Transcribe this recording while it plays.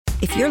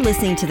If you're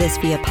listening to this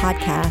via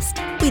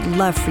podcast, we'd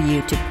love for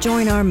you to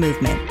join our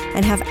movement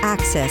and have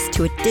access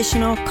to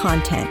additional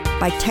content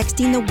by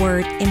texting the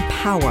word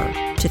EMPOWER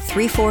to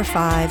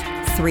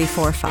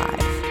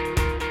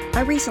 345-345.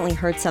 I recently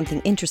heard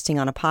something interesting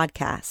on a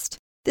podcast.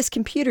 This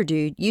computer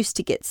dude used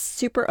to get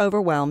super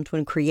overwhelmed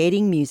when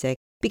creating music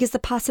because the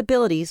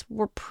possibilities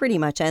were pretty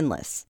much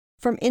endless.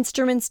 From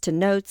instruments to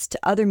notes to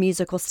other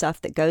musical stuff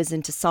that goes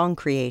into song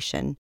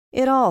creation,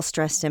 it all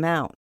stressed him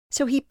out.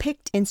 So he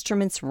picked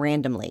instruments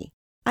randomly.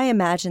 I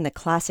imagine the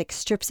classic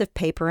strips of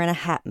paper and a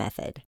hat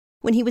method.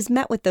 When he was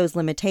met with those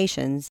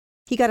limitations,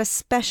 he got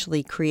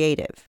especially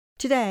creative.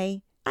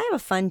 Today, I have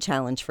a fun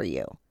challenge for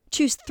you.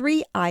 Choose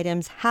 3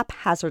 items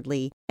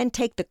haphazardly and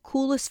take the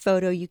coolest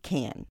photo you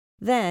can.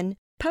 Then,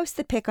 post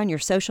the pic on your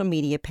social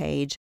media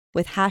page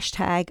with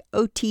hashtag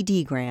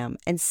OTDgram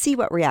and see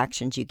what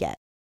reactions you get.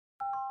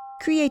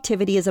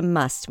 Creativity is a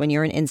must when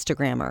you're an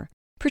Instagrammer,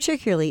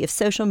 particularly if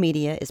social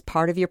media is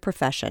part of your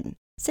profession.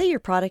 Say your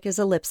product is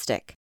a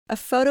lipstick. A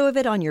photo of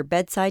it on your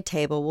bedside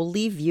table will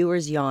leave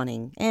viewers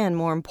yawning and,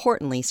 more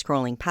importantly,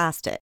 scrolling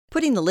past it.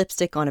 Putting the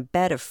lipstick on a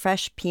bed of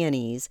fresh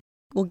peonies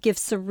will give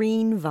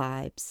serene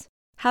vibes.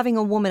 Having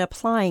a woman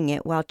applying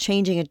it while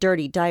changing a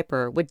dirty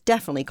diaper would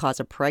definitely cause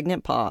a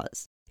pregnant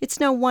pause. It's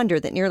no wonder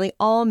that nearly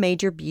all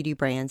major beauty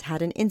brands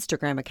had an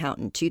Instagram account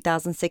in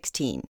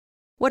 2016.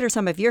 What are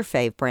some of your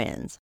fave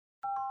brands?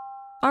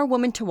 Our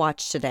woman to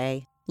watch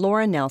today,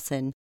 Laura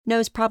Nelson,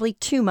 knows probably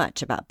too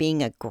much about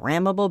being a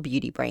grammable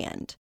beauty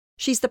brand.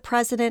 She's the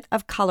president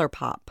of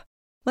ColourPop.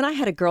 When I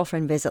had a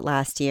girlfriend visit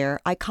last year,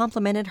 I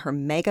complimented her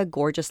mega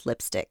gorgeous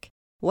lipstick.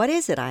 "What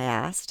is it?" I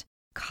asked.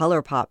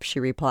 "ColourPop," she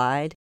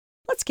replied.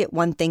 Let's get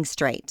one thing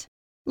straight.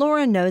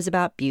 Laura knows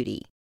about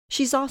beauty.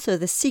 She's also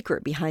the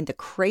secret behind the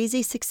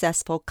crazy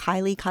successful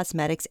Kylie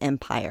Cosmetics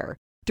empire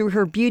through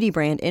her beauty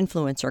brand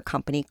influencer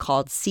company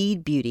called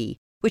Seed Beauty,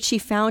 which she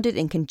founded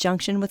in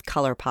conjunction with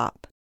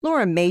ColourPop.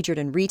 Laura majored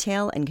in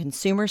retail and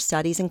consumer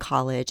studies in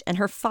college, and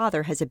her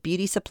father has a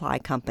beauty supply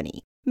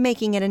company,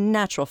 making it a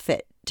natural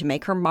fit to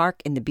make her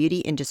mark in the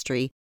beauty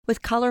industry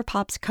with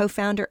ColourPop's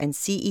co-founder and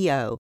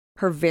CEO,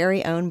 her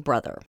very own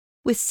brother.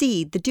 With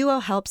Seed, the duo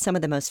helps some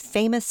of the most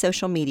famous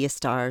social media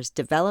stars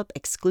develop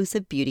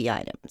exclusive beauty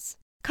items.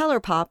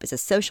 ColourPop is a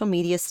social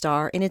media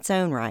star in its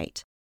own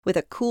right, with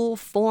a cool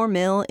 4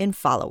 million in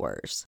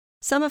followers.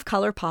 Some of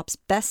ColourPop's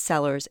best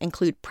sellers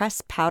include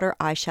pressed powder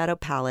eyeshadow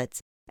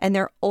palettes and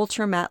their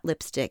ultra matte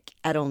lipstick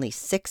at only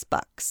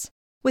 $6.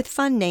 With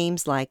fun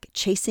names like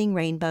Chasing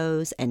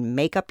Rainbows and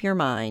Make Up Your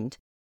Mind,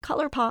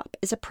 ColourPop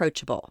is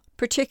approachable,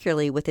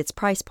 particularly with its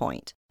price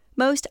point.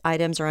 Most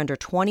items are under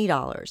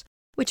 $20,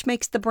 which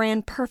makes the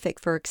brand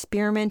perfect for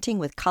experimenting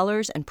with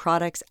colors and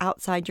products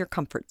outside your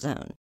comfort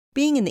zone.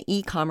 Being in the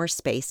e-commerce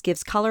space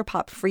gives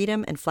ColourPop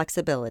freedom and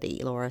flexibility,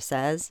 Laura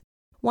says.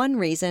 One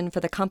reason for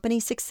the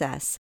company's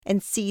success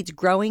and Seed's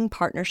growing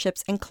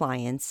partnerships and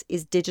clients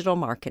is digital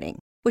marketing,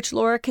 which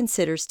Laura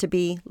considers to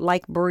be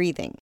like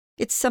breathing.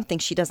 It's something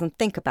she doesn't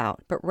think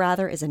about, but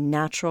rather is a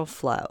natural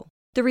flow.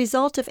 The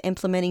result of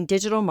implementing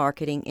digital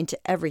marketing into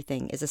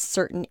everything is a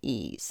certain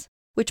ease,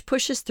 which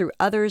pushes through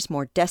others'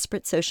 more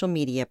desperate social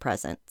media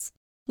presence.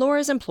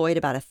 Laura's employed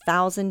about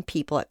 1,000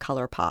 people at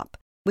ColourPop,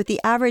 with the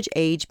average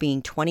age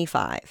being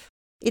 25.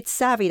 It's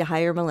savvy to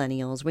hire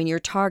millennials when you're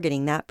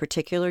targeting that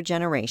particular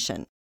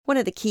generation. One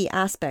of the key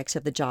aspects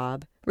of the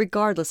job,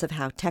 regardless of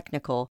how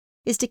technical,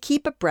 is to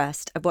keep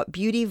abreast of what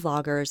beauty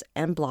vloggers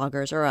and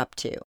bloggers are up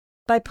to.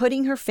 By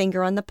putting her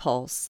finger on the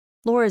pulse,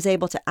 Laura is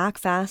able to act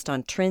fast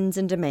on trends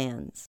and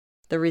demands.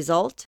 The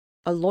result?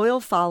 A loyal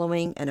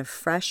following and a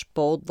fresh,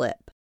 bold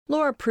lip.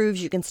 Laura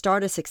proves you can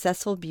start a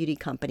successful beauty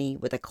company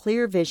with a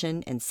clear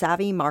vision and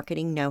savvy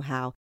marketing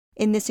know-how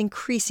in this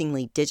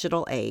increasingly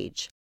digital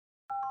age.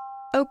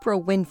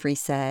 Oprah Winfrey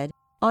said,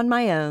 "On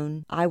my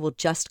own, I will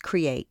just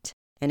create.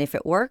 And if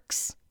it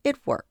works,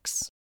 it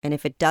works. And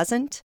if it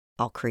doesn't,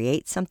 I'll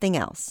create something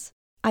else.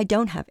 I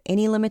don't have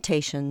any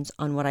limitations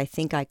on what I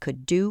think I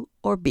could do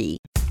or be."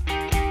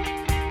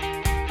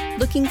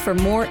 Looking for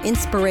more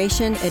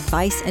inspiration,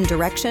 advice, and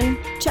direction?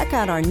 Check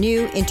out our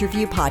new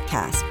interview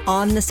podcast,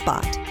 On the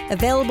Spot,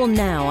 available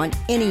now on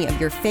any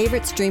of your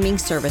favorite streaming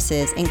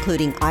services,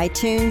 including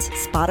iTunes,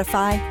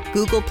 Spotify,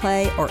 Google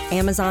Play, or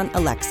Amazon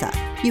Alexa.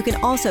 You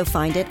can also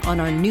find it on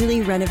our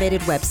newly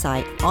renovated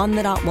website,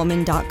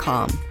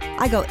 onthedotwoman.com.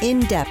 I go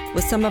in-depth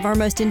with some of our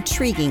most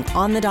intriguing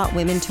on-the-dot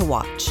women to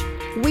watch.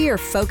 We are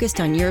focused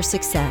on your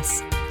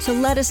success, so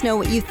let us know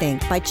what you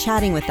think by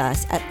chatting with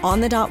us at On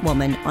the Dot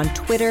Woman on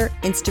Twitter,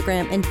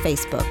 Instagram, and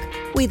Facebook.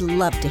 We'd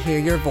love to hear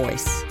your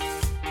voice.